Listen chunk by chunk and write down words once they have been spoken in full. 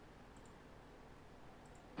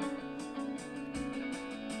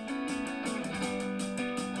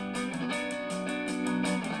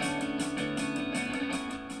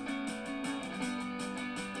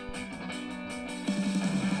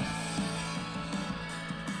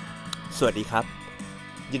สวัสดีครับ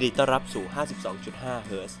ยินดีต้อนรับสู่ 52.5 เ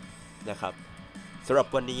ฮิร์ตซ์นะครับสำหรับ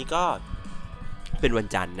วันนี้ก็เป็นวัน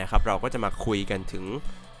จันทร์นะครับเราก็จะมาคุยกันถึง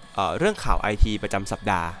เรื่องข่าว IT ประจำสัป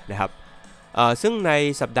ดาห์นะครับซึ่งใน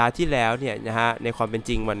สัปดาห์ที่แล้วเนี่ยนะฮะในความเป็นจ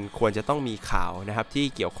ริงมันควรจะต้องมีข่าวนะครับที่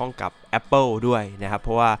เกี่ยวข้องกับ Apple ด้วยนะครับเพ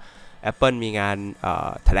ราะว่า Apple มีงาน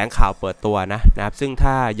แถลงข่าวเปิดตัวนะครับซึ่ง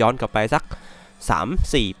ถ้าย้อนกลับไปสัก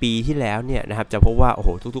 3-4 ปีที่แล้วเนี่ยนะครับจะพบว่าโอ้โห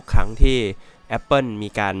ทุกๆครั้งที่ Apple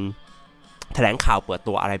มีการแถลงข่าวเปิด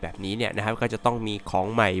ตัวอะไรแบบนี้เนี่ยนะครับก็จะต้องมีของ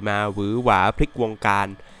ใหม่มาหวือหวาพลิกวงการ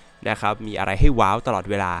นะครับมีอะไรให้ว้าวตลอด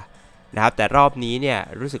เวลานะครับแต่รอบนี้เนี่ย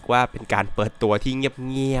รู้สึกว่าเป็นการเปิดตัวที่เ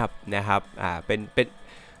งียบๆนะครับเป็น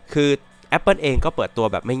คือ Apple เองก็เปิดตัว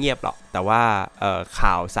แบบไม่เงียบหรอกแต่ว่า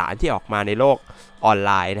ข่าวสารที่ออกมาในโลกออนไ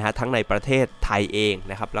ลน์นะฮะทั้งในประเทศไทยเอง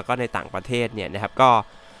นะครับแล้วก็ในต่างประเทศเนี่ยนะครับก็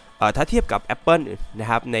ถ้าเทียบกับ Apple นะ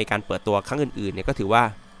ครับในการเปิดตัวครั้งอื่นๆเนี่ยก็ถือว่า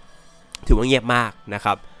เงียบมากนะค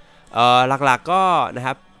รับหลักๆก็นะค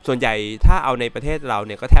รับส่วนใหญ่ถ้าเอาในประเทศเราเ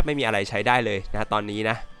นี่ยก็แทบไม่มีอะไรใช้ได้เลยนะตอนนี้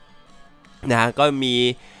นะก็มี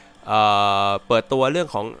เปิดตัวเรื่อง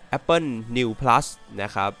ของ Apple New Plus น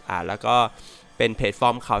ะครับแล้วก็เป็นแพลตฟอ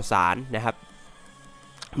ร์มข่าวสารนะครับ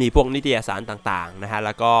มีพวกนิตยสารต่างๆนะฮะแ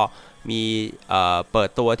ล้วก็มีเปิด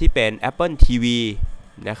ตัวที่เป็น Apple TV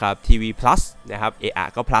นะครับ TV Plus นะครับ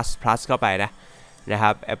ก็ plus เข้าไปนะค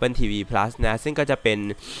รับ Apple TV Plus นะซึ่งก็จะเป็น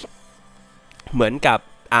เหมือนกับ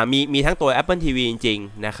มีทั้งตัว Apple TV จริง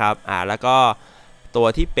ๆนะครับแล้วก็ตัว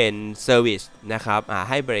ที่เป็นเซอร์วิสนะครับ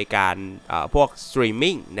ให้บริการพวกสตรีม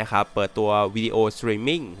มิ่งนะครับเปิดตัววิดีโอสตรีม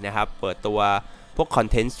มิ่งนะครับเปิดตัวพวกคอน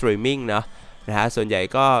เทนต์สตรีมมิ่งนะฮะส่วนใหญ่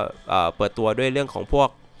ก็เปิดตัวด้วยเรื่องของพวก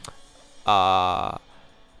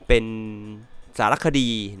เป็นสารคดี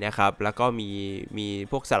นะครับแล้วก็มี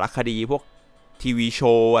พวกสารคดีพวกทีวีโช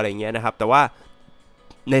ว์อะไรเงี้ยนะครับแต่ว่า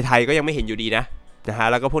ในไทยก็ยังไม่เห็นอยู่ดีนะฮะ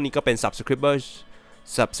แล้วก็พวกนี้ก็เป็น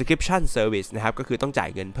subscription service นะครับก็คือต้องจ่าย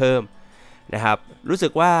เงินเพิ่มนะครับรู้สึ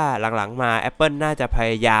กว่าหลังๆมา Apple น่าจะพ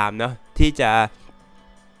ยายามที่จะ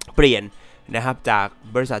เปลี่ยนนะครับจาก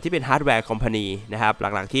บริษัทที่เป็นฮาร์ดแวร์คอมพานีนะครับ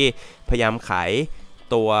หลังๆที่พยายามขาย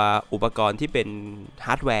ตัวอุปกรณ์ที่เป็นฮ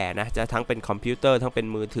าร์ดแวร์นะจะทั้งเป็นคอมพิวเตอร์ทั้งเป็น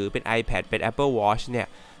มือถือเป็น iPad เป็น Apple Watch เนี่ย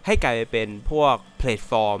ให้กลายเป็นพวกแพลต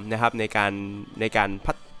ฟอร์มนะครับในการ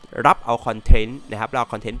รับเอาคอนเทนต์นะครับเราเอา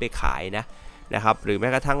คอนเทนต์ไปขายนะครับหรือแม้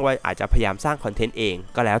กระทั่งว่าอาจจะพยายามสร้างคอนเทนต์เอง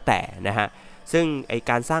ก็แล้วแต่นะฮะซึ่งไอ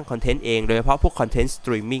การสร้างคอนเทนต์เองโดยเฉพาะพวกคอนเทนต์สต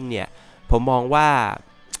รีมมิ่งเนี่ยผมมองว่า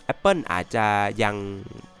Apple อาจจะยัง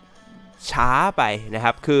ช้าไปนะค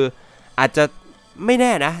รับคืออาจจะไม่แ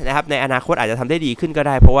น่นะครับในอนาคตอาจจะทำได้ดีขึ้นก็ไ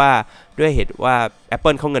ด้เพราะว่าด้วยเหตุว่า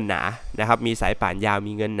Apple เขาเงินหนานะครับมีสายป่านยาว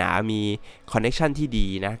มีเงินหนามีคอนเนคชันที่ดี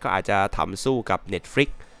นะก็อาจจะทำสู้กับ Netflix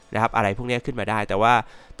นะครับอะไรพวกนี้ขึ้นมาได้แต่ว่า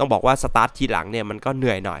ต้องบอกว่าสตาร์ททีหลังเนี่ยมันก็เห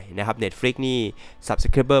นื่อยหน่อยนะครับ Netflix นี่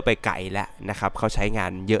Subscriber ไปไกลแล้วนะครับเขาใช้งา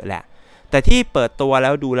นเยอะแหละแต่ที่เปิดตัวแล้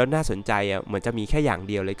วดูแล้วน่าสนใจเหมือนจะมีแค่อย่าง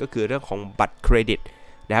เดียวเลยก็คือเรื่องของบัตรเครดิต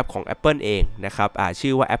นะครับของ Apple เองนะครับ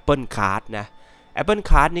ชื่อว่า Apple Card นะ Apple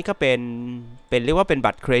Card นี่ก็เป็นเรียกว่าเป็น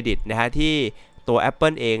บัตรเครดิตนะฮะที่ตัว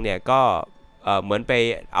Apple เองเนี่ยก็เหมือนไป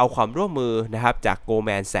เอาความร่วมมือนะครับจาก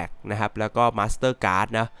Goldman Sachs นะครับแล้วก็ Mastercard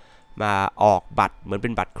นะมาออกบัตรเหมือนเป็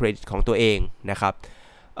นบัตรเครดิตของตัวเองนะครับ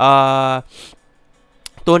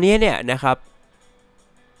ตัวนี้เนี่ยนะครับ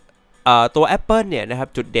ตัว Apple เนี่ยนะครับ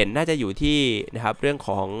จุดเด่นน่าจะอยู่ที่นะครับเรื่องข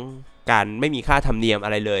องการไม่มีค่าธรรมเนียมอะ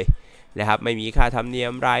ไรเลยนะครับไม่มีค่าธรรมเนีย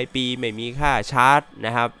มรายปีไม่มีค่าชาร์จน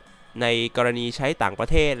ะครับในกรณีใช้ต่างประ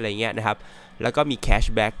เทศอะไรเงี้ยนะครับแล้วก็มีแคช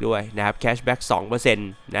แบ็กด้วยนะครับแคชแบ็ก 2% น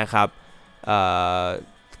ะครับ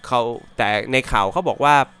เขาแต่ในข่าวเขาบอก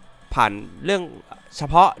ว่าผ่านเรื่องเฉ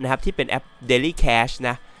พาะนะครับที่เป็นแอป Daily Cash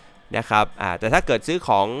นะครับแต่ถ้าเกิดซื้อข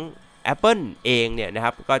อง Apple เองเนี่ยนะค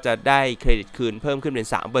รับก็จะได้เครดิตคืนเพิ่มขึ้นเป็น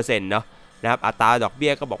 3% นะครับอัตราดอกเบี้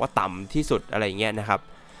ยก็บอกว่าต่ำที่สุดอะไรเงี้ยนะครับ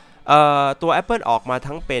ตัว Apple ออกมา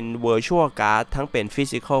ทั้งเป็น Virtual Card ทั้งเป็น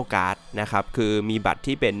Physical Card นะครับคือมีบัตร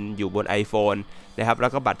ที่เป็นอยู่บน iPhone นะครับแล้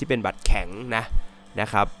วก็บัตรที่เป็นบัตรแข็งนะ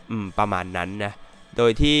ครับประมาณนั้นโด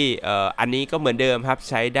ยที่อันนี้ก็เหมือนเดิมครับ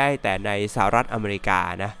ใช้ได้แต่ในสหรัฐอเมริกา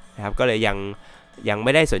นะครับก็เลยยังไ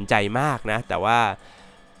ม่ได้สนใจมากแต่ว่า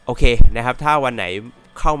โอเคนะครับถ้าวันไหน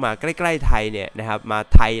เข้ามาใกล้ๆไทยเนี่ยนะครับมา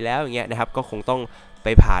ไทยแล้วอย่างเงี้ยนะครับก็คงต้องไป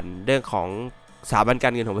ผ่านเรื่องของสถาบันกา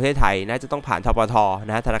รเงินของประเทศไทยน่าจะต้องผ่านธปท.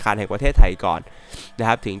ธนาคารแห่งประเทศไทยก่อนนะค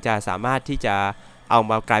รับถึงจะสามารถที่จะเอา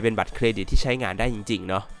มากลายเป็นบัตรเครดิตที่ใช้งานได้จริง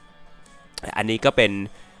ๆอันนี้ก็เป็น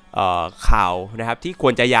ข่าวนะครับที่ค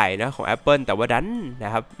วรจะใหญ่ของ Apple แต่ว่าดันน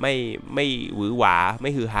ะครับไม่หวือหวาไ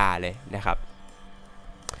ม่ฮือฮาเลยนะครับ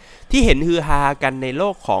ที่เห็นฮือฮากันในโล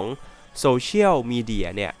กของโซเชียลมีเดีย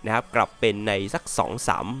เนี่ยนะครับกลับเป็นในสัก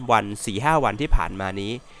 2-3 วัน 4-5 วันที่ผ่านมา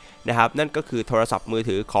นี้นะครับนั่นก็คือโทรศัพท์มือ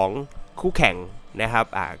ถือของ คู่แข่งนะครับ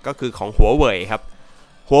ก็คือของหัวเว่ยครับ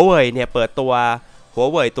หัวเว่ยเนี่ยเปิดตัวหัว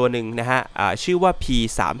เว่ยตัวหนึ่งนะฮะชื่อว่า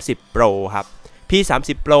P30 Pro ครับ P30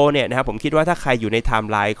 Pro เนี่ยนะครับผมคิดว่าถ้าใครอยู่ในไทม์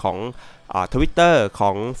ไลน์ของTwitter ขอ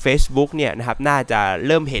ง Facebook เนี่ยนะครับน่าจะเ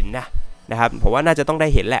ริ่มเห็นนะครับผมว่าน่าจะต้องได้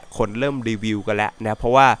เห็นแหละคนเริ่มรีวิวกันแล้วนะเพรา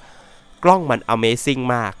ะว่ากล้องมัน Amazing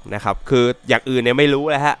มากนะครับคืออย่างอื่นเนี่ยไม่รู้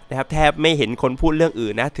แล้วฮะนะครับแทบไม่เห็นคนพูดเรื่องอื่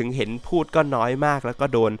นนะถึงเห็นพูดก็น้อยมากแล้วก็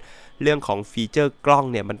โดนเรื่องของฟีเจอร์กล้อง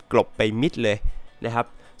เนี่ยมันกลบไปมิดเลยนะครับ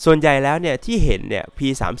ส่วนใหญ่แล้วเนี่ยที่เห็นเนี่ย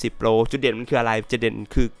P30 Pro จุดเด่นมันคืออะไรจุดเด่น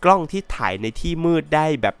คือกล้องที่ถ่ายในที่มืดได้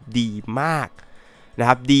แบบดีมากนะค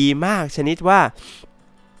รับดีมากชนิดว่า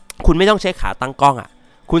คุณไม่ต้องใช้ขาตั้งกล้อง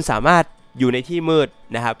คุณสามารถอยู่ในที่มืด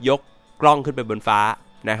นะครับยกกล้องขึ้นไปบนฟ้า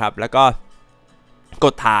นะครับแล้วก็ก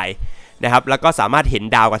ดถ่ายนะครับแล้วก็สามารถเห็น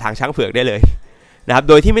ดาวกับทางช้างเผือกได้เลยนะครับ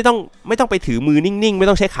โดยที่ไม่ต้องไปถือมือนิ่งๆไม่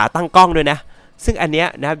ต้องใช้ขาตั้งกล้องด้วยนะซึ่งอันเนี้ย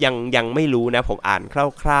นะครับยังไม่รู้นะผมอ่าน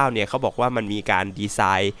คร่าวๆเนี่ยเขาบอกว่ามันมีการดีไซ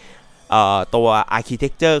น์ตัว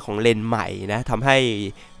architecture ของเลนส์ใหม่นะทำให้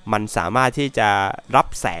มันสามารถที่จะรับ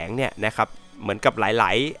แสงเนี่ยนะครับเหมือนกับหล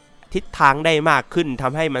ายๆทิศทางได้มากขึ้นท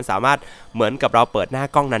ำให้มันสามารถเหมือนกับเราเปิดหน้า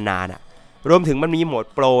กล้องนานๆรวมถึงมันมีโหมด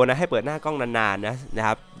โปรนะให้เปิดหน้ากล้องนานๆนะค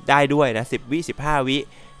รับได้ด้วยนะ10 วิ 15 วิ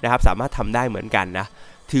นะครับสามารถทำได้เหมือนกันนะ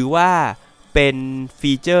ถือว่าเป็น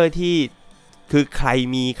ฟีเจอร์ที่คือใคร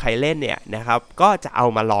เล่นเนี่ยนะครับก็จะเอา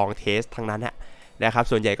มาลองเทสทั้งนั้นนะครับ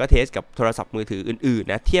ส่วนใหญ่ก็เทสกับโทรศัพท์มือถืออื่น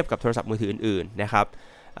ๆนะเทียบกับโทรศัพท์มือถืออื่นๆนะครับ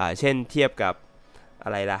เช่นเทียบกับอ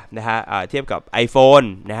ะไรล่ะนะฮะเทียบกับ iPhone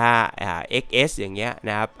นะฮะXS อย่างเงี้ยน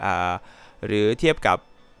ะครับหรือเทียบกับ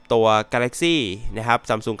ตัว Galaxy นะครับ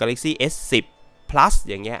Samsung Galaxy S10 Plus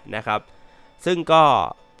อย่างเงี้ยนะครับซึ่งก็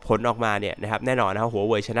ผลออกมาเนี่ยนะครับแน่นอนนะหัว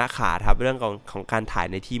เว่ยชนะขาดครับเรื่องของการถ่าย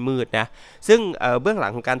ในที่มืดนะซึ่งเบื้องหลั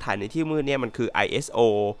งของการถ่ายในที่มืดเนี่ยมันคือ ISO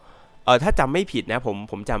ถ้าจำไม่ผิดนะ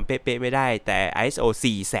ผมจำเป๊ะๆไม่ได้แต่ ISO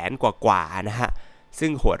 400,000 กว่านะฮะซึ่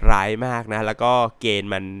งโหดร้ายมากนะแล้วก็เกณฑ์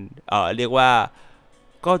มันเรียกว่า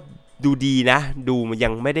ก็ดูดีนะดูมันยั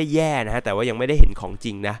งไม่ได้แย่นะฮะแต่ว่ายังไม่ได้เห็นของจ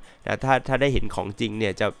ริงนะถ้าได้เห็นของจริงเนี่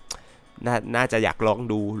ยจะน่าจะอยากลอง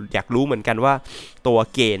ดูอยากรู้เหมือนกันว่าตัว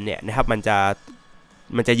เกณฑ์เนี่ยนะครับมันจ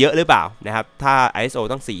ะเยอะหรือเปล่านะครับถ้า ISO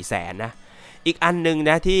ต้อง 400,000 นะอีกอันนึง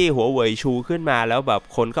นะที่หัวเว่ยชูขึ้นมาแล้วแบบ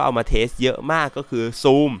คนก็เอามาเทสเยอะมากก็คือ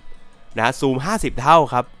ซูมนะซูม50 เท่า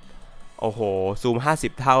ครับโอ้โหซูม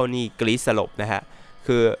50 เท่านี่กรี๊ดสลบนะฮะ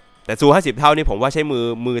คือแต่ซูม50 เท่านี่ผมว่าใช้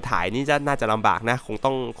มือถ่ายนี่น่าจะลำบากนะคง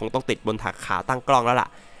ต้องติดบนขาตั้งกล้องแล้วล่ะ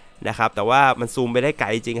นะครับแต่ว่ามันซูมไปได้ไกล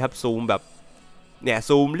จริงครับซูมแบบเนี่ย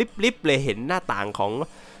ซูมลิบเลยเห็นหน้าต่าง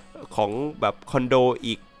ของแบบคอนโด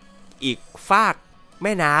อีกฟากแ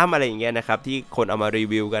ม่น้ำอะไรอย่างเงี้ยนะครับที่คนเอามารี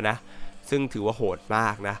วิวกันนะซึ่งถือว่าโหดมา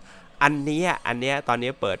กนะอันเนี้ยตอน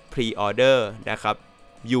นี้เปิดพรีออเดอร์นะครับ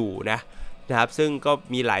อยู่นะครับซึ่งก็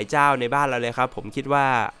มีหลายเจ้าในบ้านเราเลยครับผมคิดว่า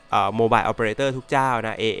โมบายออเปอเรเตอร์ทุกเจ้าน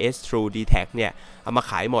ะ AS True D-Tag เนี่ยเอามา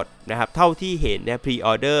ขายหมดนะครับเท่าที่เห็นเนี่ยพรีอ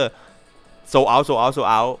อเดอร์โซลเอา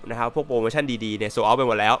ท์นะครับพวกโปรโมชั่นดีๆเนี่ยโซลเอาท์ไปห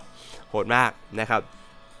มดแล้วโหดมากนะครับ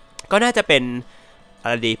ก็น่าจะเป็นอะ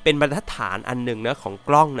ไรดีเป็นบรรทัดฐานอันหนึ่งนะของก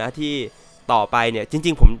ล้องนะที่ต่อไปเนี่ยจ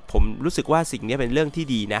ริงๆผมรู้สึกว่าสิ่งนี้เป็นเรื่องที่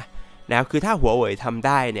ดีนะคือถ้าหัวเว่ยทำไ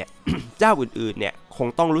ด้เนี่ย เจ้าอื่นๆเนี่ยคง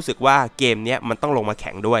ต้องรู้สึกว่าเกมนี้มันต้องลงมาแ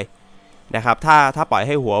ข่งด้วยนะครับถ้าปล่อยใ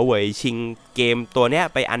ห้หัวเว่ยชิงเกมตัวเนี้ย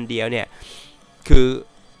ไปอันเดียวเนี่ย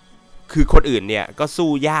คือคนอื่นเนี่ยก็สู้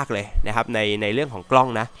ยากเลยนะครับในเรื่องของกล้อง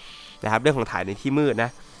นะครับเรื่องของถ่ายในที่มืดนะ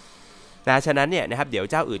ฉะนั้นเนี่ยนะครับเดี๋ยว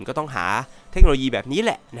เจ้าอื่นก็ต้องหาเทคโนโลยีแบบนี้แ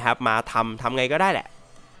หละนะครับมาทำไงก็ได้แหละ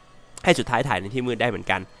ให้สุดท้ายถ่ายในที่มืดได้เหมือน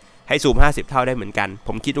กันให้ซูม50 เท่าได้เหมือนกันผ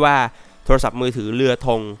มคิดว่าโทรศัพท์มือถือเรือธ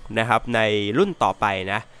งนะครับในรุ่นต่อไป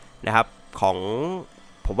นะครับของ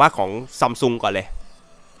ผมว่าของ Samsung ก่อนเลย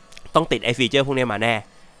ต้องติดไอ้ฟีเจอร์พวกนี้มาแน่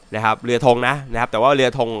นะครับเรือธงนะครับแต่ว่าเรือ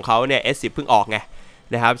ธงของเขาเนี่ย S10 เพิ่งออกไง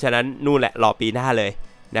นะครับฉะนั้นนู่นแหละรอปีหน้าเลย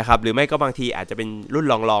นะครับหรือไม่ก็บางทีอาจจะเป็นรุ่น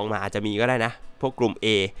ลองมาอาจจะมีก็ได้นะพวกกลุ่ม A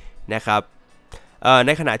นะครับใน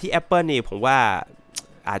ขณะที่ Apple นี่ผมว่า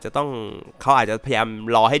เขาอาจจะพยายาม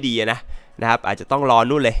รอให้ดีนะครับอาจจะต้องรอ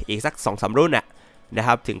นู่นเลยอีกสัก 2-3 รุ่นนะค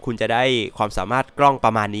รับถึงคุณจะได้ความสามารถกล้องปร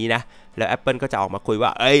ะมาณนี้นะแล้ว Apple ก็จะออกมาคุยว่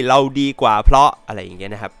าเราดีกว่าเพราะอะไรอย่างเงี้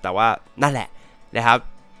ยนะครับแต่ว่านั่นแหละนะครับ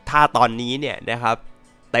ถ้าตอนนี้เนี่ยนะครับ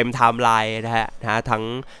เต็มไทม์ไลน์นะฮะทั้ง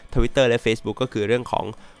Twitter และ Facebook ก็คือเรื่องของ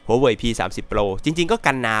Huawei P30 Pro จริงๆก็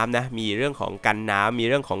กันน้ำนะมีเรื่องของกันน้ำมี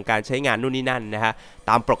เรื่องของการใช้งานนู่นนี่นั่นนะฮะ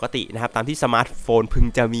ตามปกตินะครับตามที่สมาร์ทโฟนพึง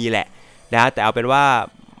จะมีแหละนะแต่เอาเป็นว่า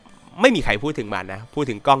ไม่มีใครพูดถึงมันนะพูด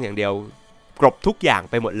ถึงกล้องอย่างเดียวกรบทุกอย่าง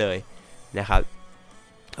ไปหมดเลยนะครับ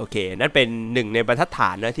โอเคนั่นเป็นหนึ่งในบรรทัดฐา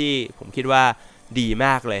นนะที่ผมคิดว่าดีม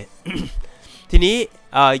ากเลย ทีนี้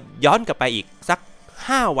ย้อนกลับไปอีกสัก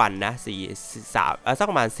5 วันนะสัก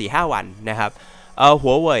ประมาณ 4-5 วันนะครับ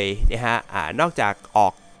หัวเว่ยนะฮะนอกจากออ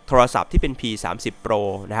กโทรศัพท์ที่เป็น P30 Pro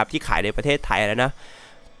นะครับที่ขายในประเทศไทยแล้วนะ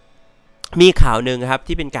มีข่าวหนึ่งครับ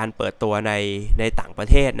ที่เป็นการเปิดตัวในต่างประ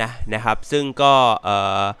เทศนะครับซึ่งก็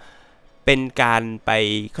เป็นการไป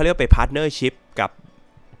เขาเรียกไปพาร์ทเนอร์ชิพกับ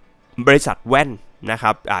บริษัทแว่นนะค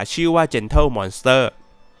รับชื่อว่า Gentle Monster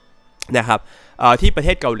นะครับที่ประเท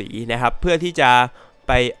ศเกาหลีนะครับเพื่อที่จะไ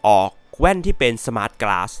ปออกแว่นที่เป็น Smart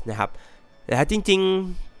Glass นะครับแต่จริง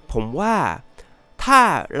ๆผมว่าถ้า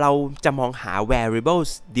เราจะมองหา wearable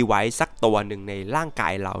device สักตัวหนึ่งในร่างกา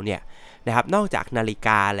ยเราเนี่ยนะครับนอกจากนาฬิก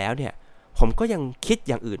าแล้วเนี่ยผมก็ยังคิด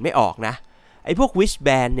อย่างอื่นไม่ออกนะไอ้พวก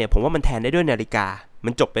wristband เนี่ยผมว่ามันแทนได้ด้วยนาฬิกามั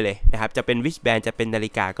นจบไปเลยนะครับจะเป็น wristband จะเป็นนา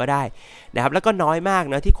ฬิกาก็ได้นะครับแล้วก็น้อยมาก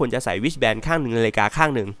นะที่คนจะใส่ wristband ข้างหนึ่งนาฬิกาข้าง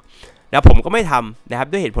หนึ่งแล้วผมก็ไม่ทำนะครับ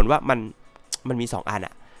ด้วยเหตุผลว่ามันมี2อัน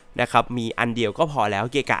นะครับมีอันเดียวก็พอแล้ว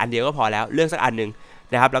เกะกะอันเดียวก็พอแล้วเลือกสักอันนึง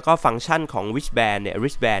นะครับแล้วก็ฟังก์ชันของ wristband เ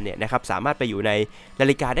นี่ยนะครับสามารถไปอยู่ในนา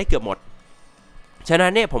ฬิกาได้เกือบหมดฉะนั้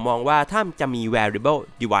นเนี่ยผมมองว่าถ้าจะมี wearable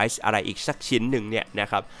device อะไรอีกสักชิ้นหนึ่งเนี่ยนะ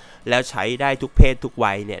ครับแล้วใช้ได้ทุกเพศทุก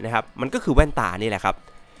วัยเนี่ยนะครับมันก็คือแว่นตานี่แหละครับ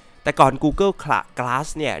แต่ก่อน Google Glass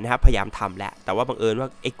เนี่ยนะครับพยายามทำแหละแต่ว่าบังเอิญว่า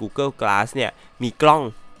ไอ้ Google Glass เนี่ยมีกล้อง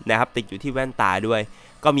นะครับติดอยู่ที่แว่นตาด้วย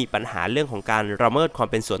ก็มีปัญหาเรื่องของการละเมิดความ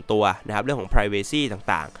เป็นส่วนตัวนะครับเรื่องของ privacy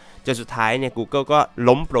ต่างๆจนสุดท้ายเนี่ย Google ก็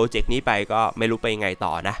ล้มโปรเจกต์นี้ไปก็ไม่รู้ไปยังไง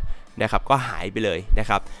ต่อนะครับก็หายไปเลยนะ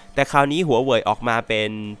ครับแต่คราวนี้หัวเว่ยออกมาเ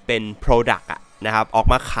ป็น product นะครับออก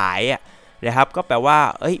มาขายนะครับก็แปลว่า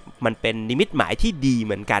มันเป็นนิมิตหมายที่ดีเ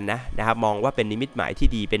หมือนกันนะครับมองว่าเป็นนิมิตหมายที่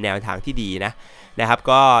ดีเป็นแนวทางที่ดีนะครับ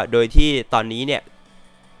ก็โดยที่ตอนนี้เนี่ย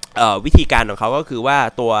วิธีการของเขาก็คือว่า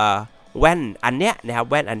ตัวแว่นอันเนี้ยนะครับ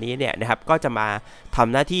แว่นอันนี้เนี่ยนะครับก็จะมาท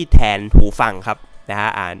ำหน้าที่แทนหูฟังครับนะฮะ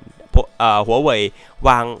หัวเว่ย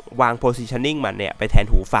วาง positioning มันเนี่ยไปแทน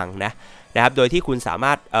หูฟังนะครับโดยที่คุณสาม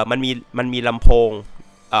ารถมันมีลำโพง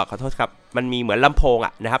ขอโทษครับมันมีเหมือนลำโพง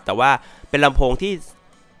นะครับแต่ว่าเป็นลำโพงที่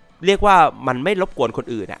เรียกว่ามันไม่รบกวนคน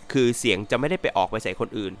อื่นคือเสียงจะไม่ได้ไปออกไปใส่คน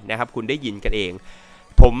อื่นนะครับคุณได้ยินกันเอง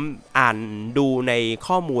ผมอ่านดูใน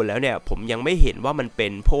ข้อมูลแล้วเนี่ยผมยังไม่เห็นว่ามันเป็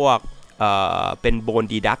นพวกเป็น bone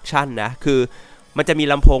deduction คือมันจะมี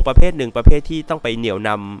ลำโพงประเภทหนึ่งประเภทที่ต้องไปเหนี่ยวน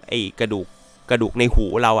ำไอ้กระดูกในหู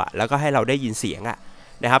เราแล้วก็ให้เราได้ยินเสียง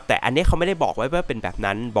นะครับแต่อันนี้เขาไม่ได้บอกไว้ว่าเป็นแบบ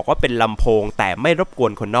นั้นบอกว่าเป็นลำโพงแต่ไม่รบกว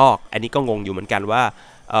นคนนอกอันนี้ก็งงอยู่เหมือนกันว่า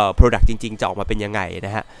product จริงๆจะออกมาเป็นยังไงน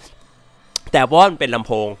ะฮะแต่ว่ามันเป็นลำโ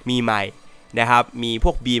พงมีไมค์นะครับมีพ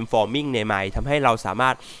วก beam forming ในไมค์ทำให้เราสามา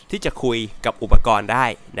รถที่จะคุยกับอุปกรณ์ได้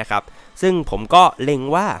นะครับซึ่งผมก็เล็ง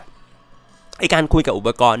ว่าไอการคุยกับอุป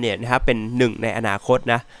กรณ์เนี่ยนะครับเป็นหนึ่งในอนาคต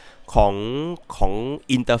ของ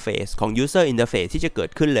อินเทอร์เฟซของ user interface ที่จะเกิด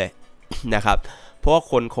ขึ้นเลยนะครับเพราะว่า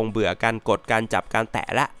คนคงเบื่อการกดการจับการแตะ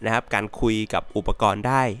ละนะครับการคุยกับอุปกรณ์ไ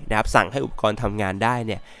ด้นะครับสั่งให้อุปกรณ์ทำงานได้เ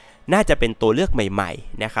นี่ยน่าจะเป็นตัวเลือกใหม่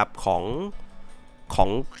ๆนะครับของ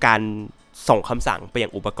การส่งคำสั่งไปยั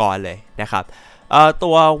งอุปกรณ์เลยนะครับตั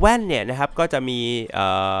วแว่นเนี่ยนะครับก็จะมี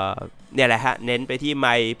เนี่ยแหละฮะเน้นไปที่ไม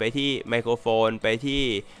ค์ไปที่ไมโครโฟนไปที่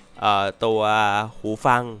ตัวหู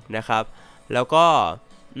ฟังนะครับแล้วก็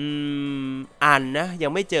อ่านนะยั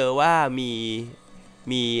งไม่เจอว่า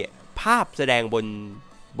มีภาพแสดง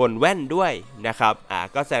บนแว่นด้วยนะครับ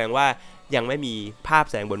ก็แสดงว่ายังไม่มีภาพ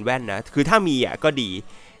แสดงบนแว่นนะคือถ้ามีก็ดี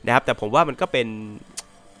นะครับแต่ผมว่ามันก็เป็น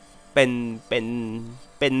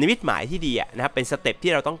นิมิตหมายที่ดีนะครับเป็นสเต็ป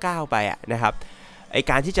ที่เราต้องก้าวไปนะครับไอ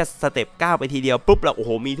การที่จะสเต็ปก้าวไปทีเดียวปุ๊บเราโอ้โห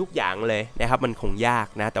มีทุกอย่างเลยนะครับมันคงยาก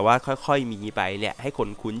นะแต่ว่าค่อยๆมีไปเนี่ยให้คน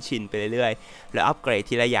คุ้นชินไปเรื่อยๆแล้วอัปเกรด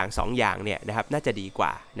ทีละอย่าง2อย่างเนี่ยนะครับน่าจะดีกว่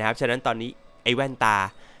านะครับฉะนั้นตอนนี้ไอแว่นตา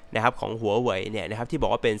นะครับของหัวเว่ยเนี่ยนะครับที่บอ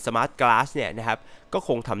กว่าเป็น Smart Glass เนี่ยนะครับก็ค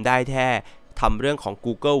งทำได้แค่ทำเรื่องของ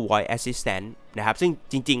Google Voice Assistant นะครับซึ่ง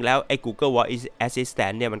จริงๆแล้วไอ้ Google Voice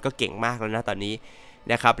Assistant เนี่ยมันก็เก่งมากแล้วนะตอนนี้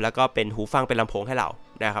นะครับแล้วก็เป็นหูฟังเป็นลำโพงให้เรา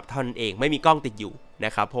นะครับเท่านั้นเองไม่มีกล้องติดอยู่น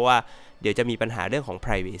ะครับเพราะว่าเดี๋ยวจะมีปัญหาเรื่องของ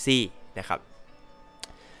privacy นะครับ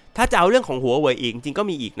ถ้าจะเอาเรื่องของหัวเว่ยอีกจริงก็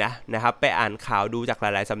มีอีกนะครับไปอ่านข่าวดูจากห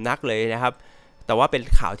ลายๆสำนักเลยนะครับแต่ว่าเป็น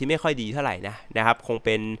ข่าวที่ไม่ค่อยดีเท่าไหร่นะครับคงเ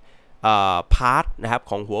ป็นพาร์ทนะครับ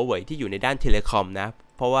ของหัวเว่ยที่อยู่ในด้านเทเลคอม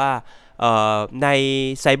เพราะว่าใน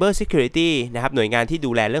Cyber Security นะครับหน่วยงานที่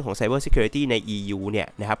ดูแลเรื่องของ Cyber Security ใน EU เนี่ย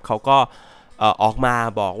นะครับเขาก็ออกมา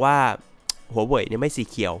บอกว่าหัวเว่ยเนี่ยไม่สี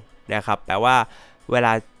เขียวนะครับแปลว่าเวล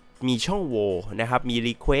ามีช่องโหว่นะครับมี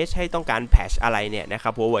request ให้ต้องการแพทช์อะไรเนี่ยนะครั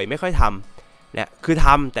บหัวเว่ยไม่ค่อยทำนะคือท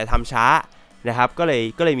ำแต่ทำช้านะครับก็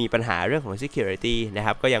เลยมีปัญหาเรื่องของ security นะค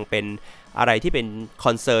รับก็ยังเป็นอะไรที่เป็น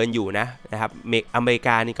concern อยู่นะครับอเมริก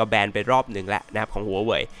านี่ก็แบนไปรอบหนึ่งแล้วนะครับของหัวเ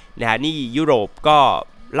ว่ยนะฮะนี่ยุโรปก็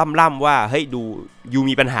ล่ำว่าเฮ้ยดูยู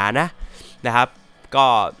มีปัญหานะครับก็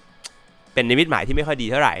เป็นนิมิตหมายที่ไม่ค่อยดี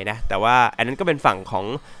เท่าไหร่นะแต่ว่าอันนั้นก็เป็นฝั่งของ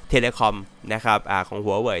เทเลคอมนะครับของ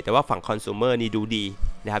หัวเว่ยแต่ว่าฝั่งคอน sumer นี่ดูดี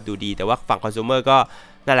นะครับดูดีแต่ว่าฝั่งคอน sumer ก็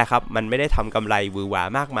นั่นแหละครับมันไม่ได้ทำกำไรหวือหวา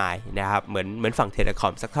มากมายนะครับเหมือนฝั่งเทเลคอ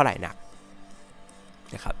มสักเท่าไหร่นัก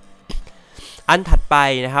นะครับอันถัดไป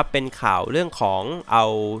นะครับเป็นข่าวเรื่องของเอา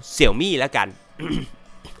Xiaomi แล้วกัน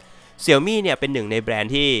Xiaomi เนี่ยเป็นหนึ่งในแบรน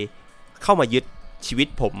ด์ที่เข้ามายึดชีวิต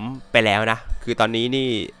ผมไปแล้วนะคือตอนนี้นี่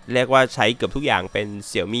เรียกว่าใช้เกือบทุกอย่างเป็น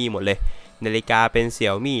Xiaomi หมดเลยนาฬิกาเป็น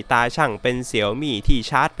Xiaomi ตาช่างเป็น Xiaomi ที่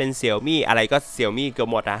ชาร์จเป็น Xiaomi อะไรก็ Xiaomi เกือบ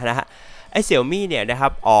หมดนะฮะไอ้ Xiaomi เนี่ยนะครั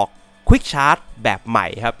บออก Quick Charge แบบใหม่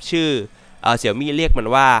ครับชื่อXiaomi เรียกมัน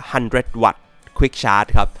ว่า100 วัตต์ Quick Charge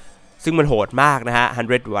ครับซึ่งมันโหดมากนะฮะ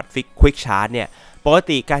100 วัตต์ Quick Charge เนี่ยปก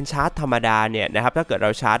ติการชาร์จธรรมดาเนี่ยนะครับถ้าเกิดเร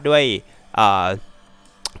าชาร์จด้วย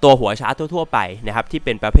ตัวหัวชาร์จทั่วๆไปนะครับที่เ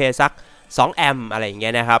ป็นประเภทสัก2 แอมป์อะไรอย่างเงี้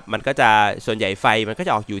ยนะครับมันก็จะส่วนใหญ่ไฟมันก็จ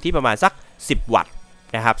ะออกอยู่ที่ประมาณสัก10 วัตต์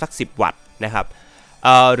นะครับสัก10 วัตต์นะครับ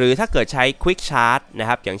หรือถ้าเกิดใช้ Quick Charge นะ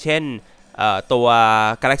ครับอย่างเช่นตัว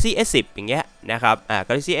Galaxy S10 อย่างเงี้ยนะครับ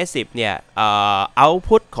Galaxy S10 เนี่ย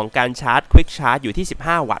output ของการชาร์จ Quick Charge อยู่ที่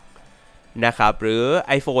15 วัตต์นะครับหรือ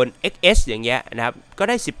iPhone XS อย่างเงี้ยนะครับก็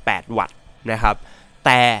ได้18 วัตต์นะครับแ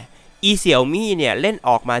ต่ Xiaomi เนี่ยเล่นอ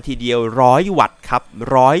อกมาทีเดียว100 วัตต์ครับ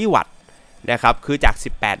100 วัตต์นะครับคือจาก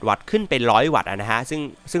18 วัตต์ขึ้นเป็น100 วัตต์นะฮะ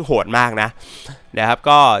ซึ่งโหดมากนะครับ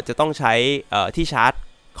ก็จะต้องใช้ที่ชาร์จ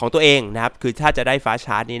ของตัวเองนะครับคือถ้าจะได้ฟ้าช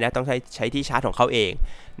าร์จนี้นะต้องใช้ที่ชาร์จของเขาเอง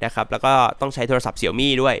นะครับแล้วก็ต้องใช้โทรศัพท์ Xiaomi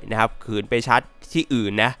ด้วยนะครับคืนไปชาร์จที่อื่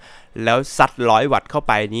นนะแล้วซัด100 วัตต์เข้า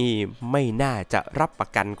ไปนี่ไม่น่าจะรับประ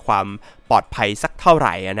กันความปลอดภัยสักเท่าไห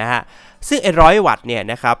ร่นะฮะซึ่งไอ้100 วัตต์เนี่ย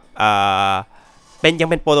นะครับยัง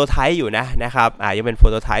เป็นโปรโตไทป์อยู่นะครับยังเป็นโป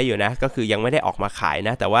รโตไทป์อยู่นะก็คือยังไม่ได้ออกมาขายน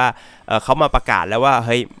ะแต่ว่าเขามาประกาศแล้วว่าเ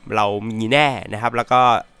ฮ้ยเรามีแน่นะครับแล้วก็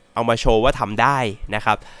เอามาโชว์ว่าทำได้นะค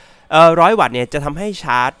รับ100 วัตต์เนี่ยจะทำให้ช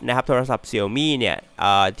าร์จนะครับโทรศัพท์ Xiaomi เนี่ย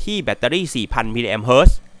ที่แบตเตอรี่ 4,000 มิลลิแอมป์เฮิรต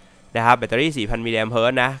ซ์นะครับแบตเตอรี่ 4,000 มิลลิแอมป์เฮิร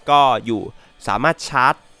ตซ์นะก็อยู่สามารถชา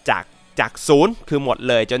ร์จจากศูนย์คือหมด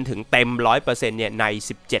เลยจนถึงเต็ม 100% เนี่ยใน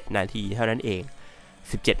17 นาทีเท่านั้นเอง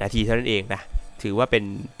17 นาทีเท่านั้นเองนะถือว่าเ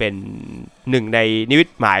ป็นหนึ่งในนิมิต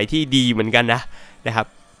หมายที่ดีเหมือนกันนะครับ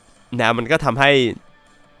มันก็ทำให้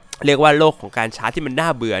เรียกว่าโลกของการชาร์จที่มันน่า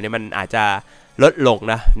เบื่อเนี่ยมันอาจจะลดลง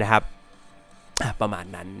นะครับประมาณ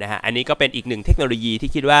นั้นนะฮะอันนี้ก็เป็นอีกหนึ่งเทคโนโลยี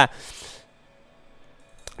ที่คิดว่า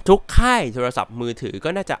ทุกค่ายโทรศัพท์มือถือก็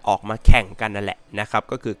น่าจะออกมาแข่งกันนั่นแหละนะครับ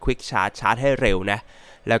ก็คือ Quick Charge ชาร์จให้เร็วนะ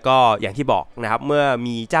แล้วก็อย่างที่บอกนะครับเมื่อ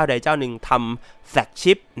มีเจ้าใดเจ้าหนึ่งทำแฟลก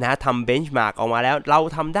ชิพนะทำเบนช์มาร์กออกมาแล้วเรา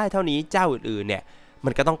ทำได้เท่านี้เจ้าอื่นๆเนี่ยมั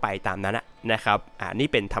นก็ต้องไปตามนั้นนะครับนี่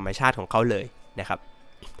เป็นธรรมชาติของเขาเลยนะครับ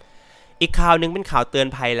อีกข่าวนึงเป็นข่าวเตือน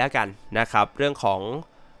ภัยแล้วกันนะครับเรื่องของ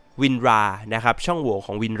WinRAR นะครับช่องโหว่ข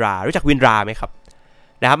อง WinRAR รู้จัก WinRAR ไหมครับ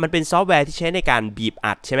นะครับมันเป็นซอฟต์แวร์ที่ใช้ในการบีบ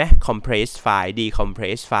อัดใช่ไหม compress ไฟล์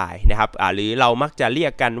decompress ไฟล์นะครับหรือเรามักจะเรีย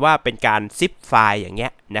กกันว่าเป็นการ zip ไฟล์อย่างเงี้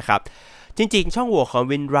ยนะครับจริงๆช่องโหว่ของ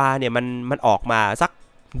WinRAR เนี่ยมันออกมาสัก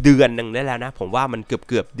เดือนนึงได้แล้วนะผมว่ามันเ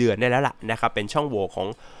กือบเดือนได้แล้วล่ะนะครับเป็นช่องโหว่ของ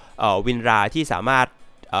WinRAR ที่สามารถ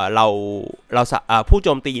เราผู้โจ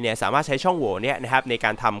มตีเนี่ยสามารถใช้ช่องโหว่เนี่ยนะครับในก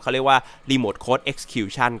ารทำเขาเรียกว่า remote code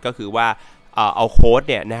execution ก็คือว่าเอาโค้ด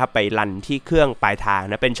เนี่ยนะครับไปรันที่เครื่องปลายทาง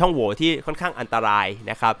นะเป็นช่องโหว่ที่ค่อนข้างอันตราย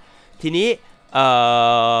นะครับทีนี้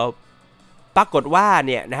ปรากฏว่าเ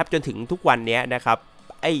นี่ยนะครับจนถึงทุกวันนี้นะครับ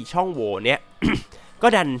ไอช่องโหว่เนี่ย ก็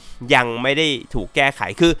ดันยังไม่ได้ถูกแก้ไข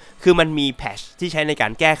คือมันมีแพทช์ที่ใช้ในกา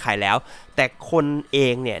รแก้ไขแล้วแต่คนเอ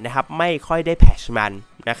งเนี่ยนะครับไม่ค่อยได้แพทช์มัน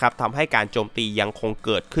นะครับทำให้การโจมตียังคงเ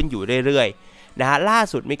กิดขึ้นอยู่เรื่อยๆนะฮะล่า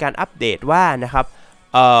สุดมีการอัปเดตว่านะครับ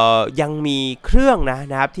ยังมีเครื่องน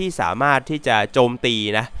ะครับที่สามารถที่จะโจมตี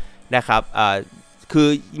นะครับคือ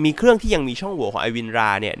มีเครื่องที่ยังมีช่องโหว่ของ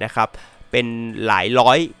WinRAR เนี่ยนะครับเป็นหลายร้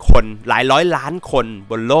อยล้านคน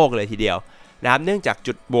บนโลกเลยทีเดียวนะครับเนื่องจาก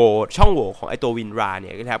จุดโหว่ช่องโหว่ของไอตัว WinRAR เ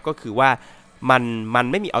นี่ยนะครับก็คือว่ามัน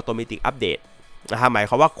ไม่มีอัตโนมัติอัปเดตนะครับหมาย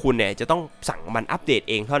ความว่าคุณเนี่ยจะต้องสั่งมันอัปเดต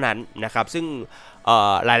เองเท่านั้นนะครับซึ่ง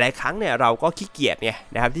หลายๆครั้งเนี่ยเราก็ขี้เกียจไง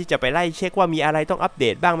นะครับที่จะไปไล่เช็คว่ามีอะไรต้องอัปเด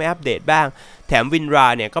ตบ้างไม่อัปเดตบ้างแถม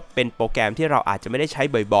WinRAR เนี่ยก็เป็นโปรแกรมที่เราอาจจะไม่ได้ใช้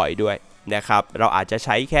บ่อยๆด้วยนะครับเราอาจจะใ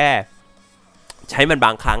ช้มันบ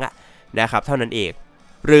างครั้งนะครับเท่านั้นเอง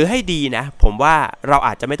หรือให้ดีนะผมว่าเราอ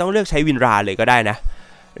าจจะไม่ต้องเลือกใช้ WinRAR เลยก็ได้น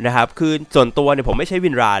ะครับคือส่วนตัวเนี่ยผมไม่ใช้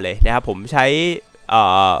WinRAR เลยนะครับผมใช้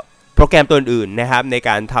โปรแกรมตัวอื่นนะครับในก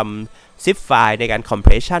ารทำ zip ไฟล์ในการ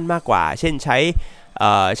compression มากกว่าเช่นใช้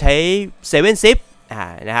7zip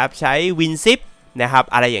นะครับใช้ WinZip นะครับ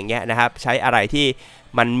อะไรอย่างเงี้ยนะครับใช้อะไรที่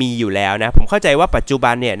มันมีอยู่แล้วนะผมเข้าใจว่าปัจจุ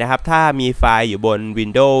บันเนี่ยนะครับถ้ามีไฟล์อยู่บน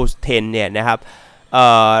Windows 10 เนี่ยนะครับ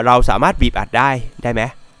เราสามารถบีบอัดได้ไหม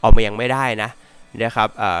ออกมายังไม่ได้นะ นะครับ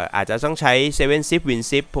อาจจะต้องใช้7 zip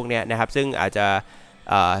WinZip พวกเนี้ยนะครับซึ่งอาจจะ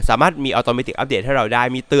สามารถมี automatic update ให้เราได้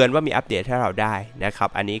มีเตือนว่ามีอัปเดตให้เราได้นะครับ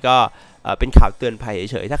อันนี้ก็เป็นข่าวเตือนภัย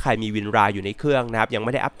เฉยๆถ้าใครมี WinRAR อยู่ในเครื่องนะครับยังไ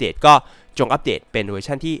ม่ได้อัปเดตก็จงอัปเดตเป็นเวอร์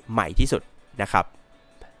ชันที่ใหม่ที่สุดนะครับ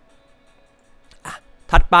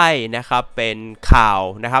ถัดไปนะครับเป็นข่าว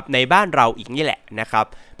นะครับในบ้านเราอีกนี่แหละนะครับ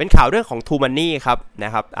เป็นข่าวเรื่องของ True Money ครับน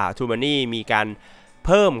ะครับTrue Money มีการเ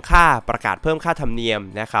พิ่มค่าประกาศเพิ่มค่าธรรมเนียม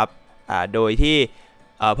นะครับโดยที่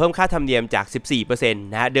เพิ่มค่าธรรมเนียมจาก 14% น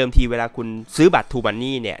ะฮะเดิมทีเวลาคุณซื้อบัตร True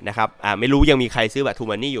Money เนี่ยนะครับไม่รู้ยังมีใครซื้อบัตร True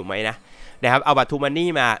Money อยู่ไหมนะครับเอาบัตร True Money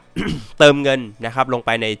มา เติมเงินนะครับลงไป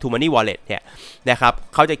ใน True Money Wallet เนี่ยนะครับ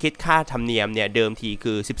เขาจะคิดค่าธรรมเนียมเนี่ยเดิมที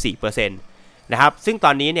คือ 14% นะครับซึ่งต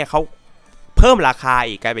อนนี้เนี่ยเขาเพิ่มราคา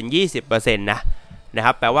อีกกลายเป็น 20% นะค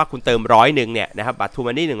รับแปลว่าคุณเติม100เนี่ยนะครับบัตร True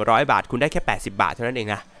Money 100 บาทคุณได้แค่80 บาทเท่านั้นเอง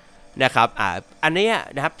นะครับอันนี้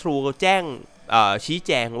นะครับ True แจ้งชี้แ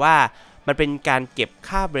จงว่ามันเป็นการเก็บ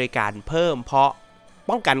ค่าบริการเพิ่มเพราะ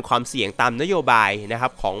ป้องกันความเสี่ยงตามนโยบายนะครั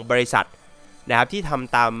บของบริษัทนะครับที่ท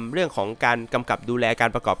ำตามเรื่องของการกำกับดูแลการ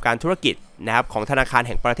ประกอบการธุรกิจนะครับของธนาคารแ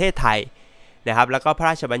ห่งประเทศไทยนะครับแล้วก็พระ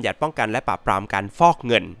ราชบัญญัติป้องกันและปราบปรามการฟอก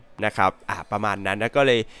เงินนะครับประมาณนั้นนะก็เ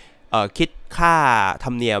ลยคิดค่าธร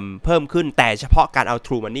รมเนียมเพิ่มขึ้นแต่เฉพาะการเอา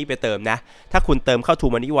True Money ไปเติมนะถ้าคุณเติมเข้า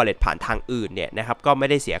True Money Wallet ผ่านทางอื่นเนี่ยนะครับก็ไม่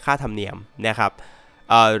ได้เสียค่าธรรมเนียมนะครับ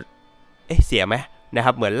เสียไหมนะค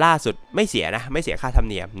รับเหมือนล่าสุดไม่เสียค่าธรรม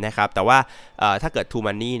เนียมนะครับแต่ว่าถ้าเกิด True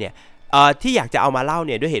Money เนี่ยที่อยากจะเอามาเล่าเ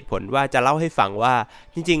นี่ยด้วยเหตุผลว่าจะเล่าให้ฟังว่า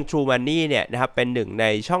จริงๆ True Money เนี่ยนะครับเป็นหนึ่งใน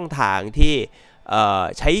ช่องทางที่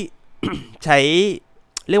ใช้ ใช้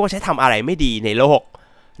เรียกว่าใช้ทำอะไรไม่ดีในโลก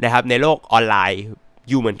นะครับในโลกออนไลน์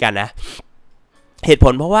อยู่เหมือนกันนะเหตุผ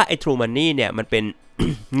ลเพราะว่าไอ้ True Money เนี่ยมันเป็น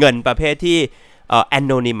เงินประเภทที่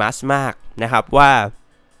anonymous มากนะครับว่า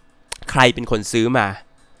ใครเป็นคนซื้อมา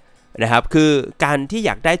นะครับคือการที่อ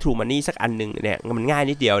ยากได้ True Money สักอันหนึ่งเนี่ยมันง่าย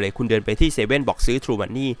นิดเดียวเลยคุณเดินไปที่เซเว่นบอกซื้อ True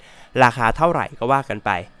Money ราคาเท่าไหร่ก็ว่ากันไป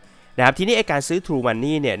นะครับทีนี้ไอ้การซื้อ True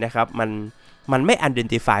Money เนี่ยนะครับมันไม่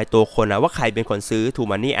identify ตัวคนนะว่าใครเป็นคนซื้อ True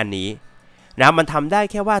Money อันนี้นะมันทำได้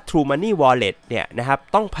แค่ว่า True Money Wallet เนี่ยนะครับ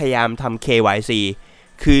ต้องพยายามทำ KYC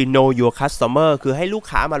คือ Know Your Customer คือให้ลูก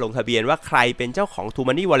ค้ามาลงทะเบียนว่าใครเป็นเจ้าของ True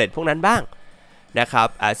Money Wallet พวกนั้นบ้างนะครับ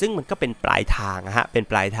ซึ่งมันก็เป็นปลายทางเป็น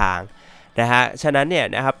ปลายทางนะฮะฉะนั้นเนี่ย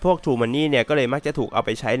นะครับพวก True Money เนี่ยก็เลยมักจะถูกเอาไป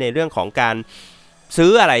ใช้ในเรื่องของการซื้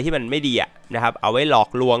ออะไรที่มันไม่ดีนะครับเอาไว้หลอก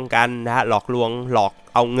ลวงกันนะฮะหลอก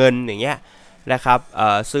เอาเงินอย่างเงี้ยนะครับ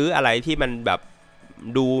ซื้ออะไรที่มันแบบ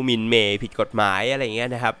ดูหมิ่นเหม่ผิดกฎหมายอะไรเงี้ย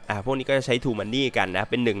นะครับพวกนี้ก็จะใช้ True Money กันนะ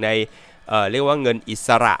เป็นหนึ่งในเรียกว่าเงินอิส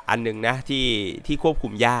ระอันหนึ่งนะที่ควบคุ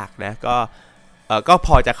มยากนะก็พ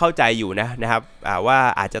อจะเข้าใจอยู่นะครับว่า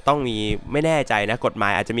อาจจะต้องมีไม่แน่ใจนะกฎหมา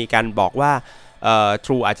ยอาจจะมีการบอกว่า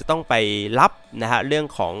True อาจจะต้องไปรับนะฮะเรื่อง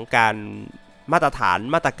ของการมาตร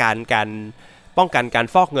การการป้องกันการ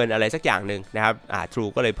ฟอกเงินอะไรสักอย่างหนึ่งนะครับTrue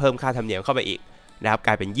ก็เลยเพิ่มค่าธรรมเนียมเข้าไปอีกนะครับก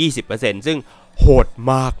ลายเป็น 20% ซึ่งโหด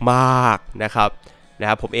มากนะครับ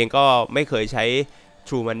ผมเองก็ไม่เคยใช้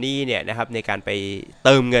True Money เนี่ยนะครับในการไปเ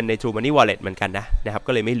ติมเงินใน True Money Wallet เหมือนกันนะครับ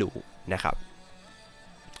ก็เลยไม่รู้นะครับ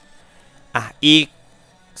อีก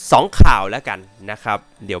2ข่าวแล้วกันนะครับ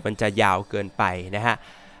เดี๋ยวมันจะยาวเกินไปนะฮะ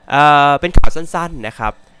เป็นข่าวสั้นๆนะครั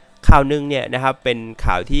บข่าวนึงเนี่ยนะครับเป็น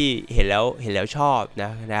ข่าวที่เห็นแล้วชอบ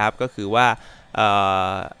นะครับก็คือว่า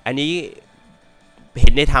อันนี้เห็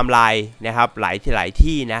นในไทม์ไลน์นะครับหลาย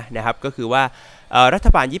ที่นะครับก็คือว่ารัฐ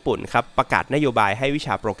บาลญี่ปุ่นครับประกาศนโยบายให้วิช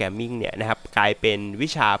าโปรแกรมมิ่งเนี่ยนะครับกลายเป็นวิ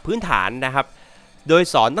ชาพื้นฐานนะครับโดย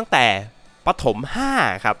สอนตั้งแต่ประถม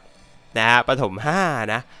5ครับประถม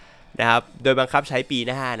5นะครับโดยบังคับใช้ปี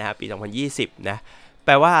หน้านะครับปี2020นะแป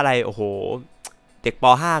ลว่าอะไรโอ้โหเด็กป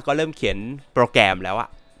.5 ก็เริ่มเขียนโปรแกรมแล้ว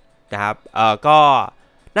นะครับก็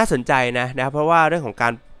น่าสนใจนะครับเพราะว่าเรื่องขอ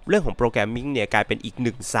งโปรแกรมมิ่งเนี่ยกลายเป็นอีกห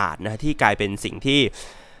นึ่งศาสตร์นะที่กลายเป็นสิ่งที่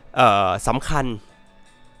สำคัญ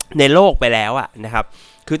ในโลกไปแล้วนะครับ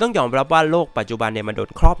คือต้องยอมรับว่าโลกปัจจุบันเนี่ยมันโดน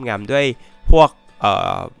ครอบงำด้วยพวก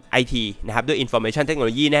IT นะครับด้วย Information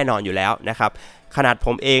Technology แน่นอนอยู่แล้วนะครับขนาดผ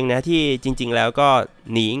มเองนะที่จริงๆแล้วก็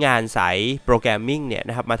หนีงานสายโปรแกรมมิ่งเนี่ย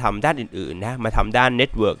นะครับมาทำด้านอื่นๆนะมาทำด้าน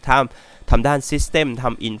Network ทำด้าน System ท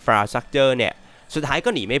ำ Infrastructure เนี่ยสุดท้ายก็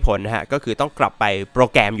หนีไม่พ้นก็คือต้องกลับไปโปร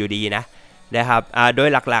แกรมอยู่ดีนะครับโดย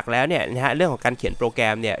หลักๆแล้วเนี่ยเรื่องของการเขียนโปรแกร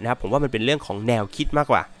มเนี่ยนะครับผมว่ามันเป็นเรื่องของแนวคิดมาก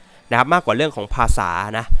กว่านะครับมากกว่าเรื่องของภาษา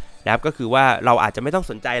นะครับก็คือว่าเราอาจจะไม่ต้อง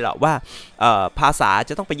สนใจหรอกว่าภาษา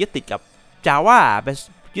จะต้องไปยึดติดกับ Java ไป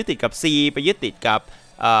ยึดติดกับ C ไปยึดติดกับ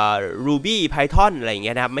Ruby Python อะไรอย่างเ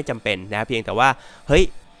งี้ยนะครับไม่จำเป็นนะเพียงแต่ว่าเฮ้ย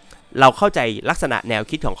เราเข้าใจลักษณะแนว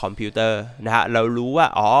คิดของคอมพิวเตอร์เรารู้ว่า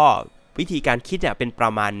วิธีการคิดเนี่ยเป็นปร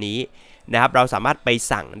ะมาณนี้นะครับเราสามารถไป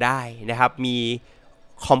สั่งได้นะครับมี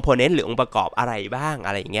คอมโพเนนต์หรือองค์ประกอบอะไรบ้างอ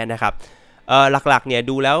ะไรอย่างเงี้ยนะครับ หลักๆเนี่ย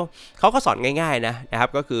ดูแล้วเขาก็สอนง่ายๆนะครับ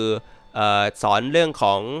ก็คือสอนเรื่องข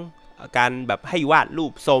องการแบบให้วาดรู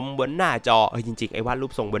ปทรงบนหน้าจอจริงๆไอ้วาดรู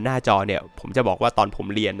ปทรงบนหน้าจอเนี่ยผมจะบอกว่าตอนผม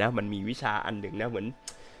เรียนนะมันมีวิชาอันหนึ่งนะเหมือน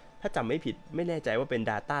ถ้าจำไม่ผิดไม่แน่ใจว่าเป็น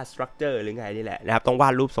data structure หรือไงนี่แหละนะครับต้องวา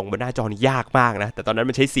ดรูปทรงบนหน้าจอนี่ยากมากนะแต่ตอนนั้น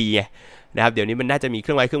มันใช้ C ไงนะครับเดี๋ยวนี้มันน่าจะมีเค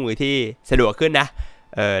รื่องไม้เครื่องมือที่สะดวกขึ้นนะ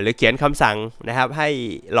หรือเขียนคำสั่งนะครับให้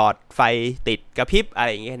หลอดไฟติดกระพริบอะไร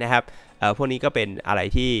อย่างเงี้ยนะครับพวกนี้ก็เป็นอะไร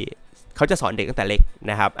ที่เขาจะสอนเด็กตั้งแต่เล็ก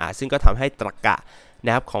นะครับซึ่งก็ทำให้ตรรกะน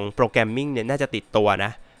ะครับของโปรแกรมมิ่งเนี่ยน่าจะติดตัวน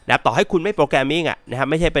ะครับต่อให้คุณไม่โปรแกรมมิ่งนะครับ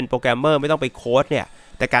ไม่ใช่เป็นโปรแกรมเมอร์ไม่ต้องไปโค้ดเนี่ย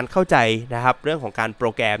แต่การเข้าใจนะครับเรื่องของการโปร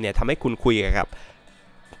แกรมเนี่ยทำให้คุณคุยกับ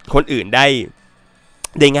คนอื่นได้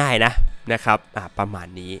ง่ายนะครับประมาณ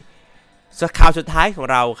นี้ข่าวสุดท้ายของ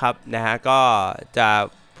เราครับนะฮะก็จะ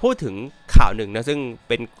พูดถึงข่าวหนึ่งนะซึ่ง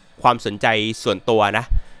เป็นความสนใจส่วนตัวน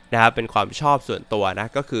ะครับเป็นความชอบส่วนตัวนะ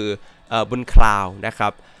ก็คือบนคลาวด์นะครั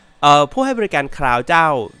บผู้ให้บริการคลาวด์เจ้า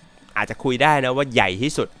อาจจะคุยได้นะว่าใหญ่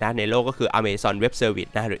ที่สุดนะในโลกก็คือ Amazon Web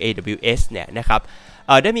Service นะหรือ AWS เนี่ยนะครับ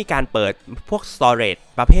ได้มีการเปิดพวก storage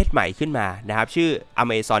ประเภทใหม่ขึ้นมานะครับชื่อ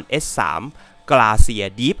Amazon S3 Glacier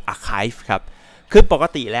Deep Archive ครับคือปก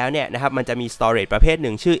ติแล้วเนี่ยนะครับมันจะมี storage ประเภทห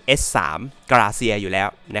นึ่งชื่อ S3 Glacier อยู่แล้ว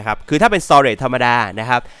นะครับคือถ้าเป็น storage ธรรมดานะ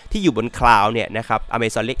ครับที่อยู่บน cloud เนี่ยนะครับ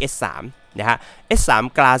Amazon เรียก S3 นะฮะ S3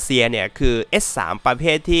 Glacier เนี่ยคือ S3 ประเภ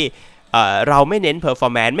ทที่เราไม่เน้น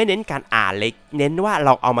performance ไม่เน้นการอ่านเล็กเน้นว่าเร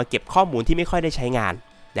าเอามาเก็บข้อมูลที่ไม่ค่อยได้ใช้งาน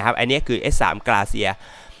นะครับอันนี้คือ S3 Glacier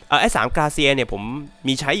S3 Glacier เนี่ยผม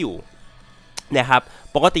มีใช้อยู่นะครับ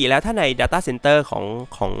ปกติแล้วถ้าใน Data Center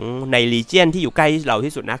ของใน region ที่อยู่ใกล้เรา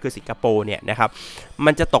ที่สุดนะคือสิงคโปร์เนี่ยนะครับ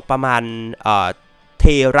มันจะตกประมาณเท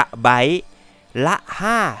ราไบต์ละ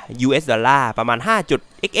5 US ดอลลาร์ประมาณ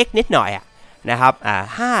 5.xx นิดหน่อยนะครับ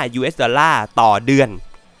5 US ดอลลาร์ต่อเดือน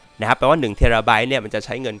นะครับแปลว่า1เทราไบต์เนี่ยมันจะใ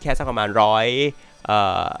ช้เงินแค่สักประมาณ150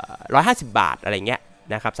 บาทอะไรเงี้ย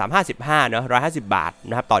นะครับ355เนาะ150 บาท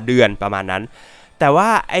นะครับต่อเดือนประมาณนั้นแต่ว่า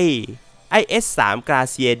ไอ้ S3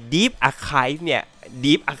 Glacier Deep Archive เนี่ย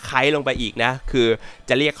Deep Archive ลงไปอีกนะคือ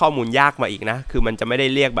จะเรียกข้อมูลยากมาอีกนะคือมันจะไม่ได้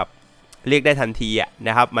เรียกแบบเรียกได้ทันทีน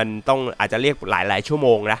ะครับมันต้องอาจจะเรียกหลายชั่วโม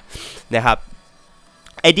งนะครับ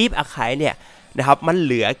ไอ้ Deep Archive เนี่ยนะครับมันเ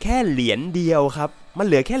หลือแค่เหรียญเดียวครับมันเ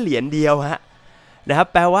หลือแค่เหรียญเดียวนะครับ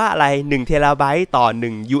แปลว่าอะไร1เทราไบต์ต่อ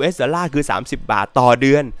1 US ดอลลาร์คือ30 บาทต่อเ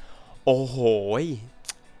ดือนโอ้โห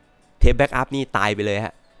เทปแบ็กอัพนี่ตายไปเลย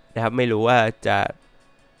นะครับไม่รู้ว่าจะ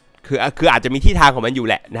คืออาจจะมีที่ทางของมันอยู่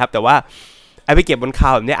แหละนะครับแต่ว่าเอาไปเก็บบนคลา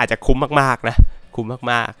วด์แบบนี้อาจจะคุ้มมากๆนะคุ้ม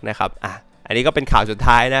มากๆนะครับอันนี้ก็เป็นข่าวสุด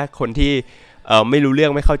ท้ายนะคนที่ไม่รู้เรื่อ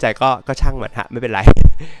งไม่เข้าใจก็ช่างมันไม่เป็นไร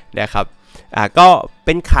นะครับก็เ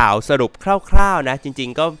ป็นข่าวสรุปคร่าวๆนะจริง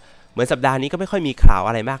ๆก็เหมือนสัปดาห์นี้ก็ไม่ค่อยมีข่าวอ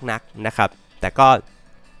ะไรมากนักนะครับแต่ก็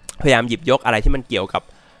พยายามหยิบยกอะไรที่มันเกี่ยวกับ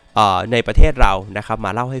ในประเทศเรานะครับม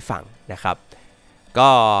าเล่าให้ฟังนะครับก็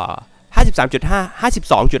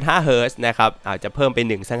52.5 Hz นะครับจะเพิ่มเป็น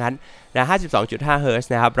1ซะงั้นนะ52.5 Hz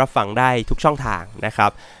นะครับรับฟังได้ทุกช่องทางนะครั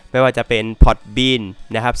บไม่ว่าจะเป็น Podbean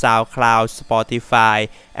นะครับ SoundCloud Spotify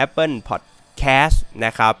Apple Podcast น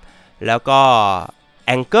ะครับแล้วก็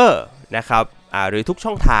Anchor นะครับหรือทุกช่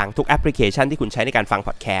องทางทุกแอปพลิเคชันที่คุณใช้ในการฟัง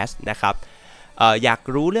podcast นะครับอยาก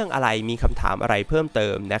รู้เรื่องอะไรมีคำถามอะไรเพิ่มเติ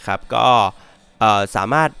มนะครับก็สา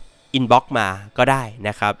มารถ inbox มาก็ได้น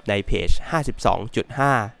ะครับในเพจ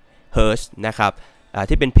 52.5 Hz นะครับ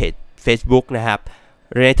ที่เป็นเพจ Facebook นะครับ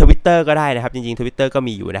ใน Twitter ก็ได้นะครับจริงๆ Twitter ก็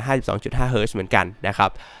มีอยู่นะ 52.5 Hz เหมือนกันนะครั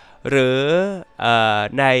บหรือ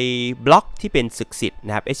ในบล็อกที่เป็นศึกษิตน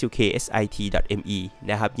ะครับ suksit.me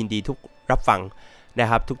นะครับยินดีทุกรับฟังนะ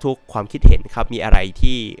ครับทุกๆความคิดเห็นครับมีอะไร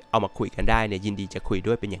ที่เอามาคุยกันได้เนี่ยยินดีจะคุย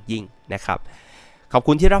ด้วยเป็นอย่างยิ่งนะครับขอบ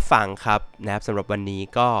คุณที่รับฟังครับนะครับสำหรับวันนี้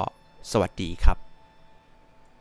ก็สวัสดีครับ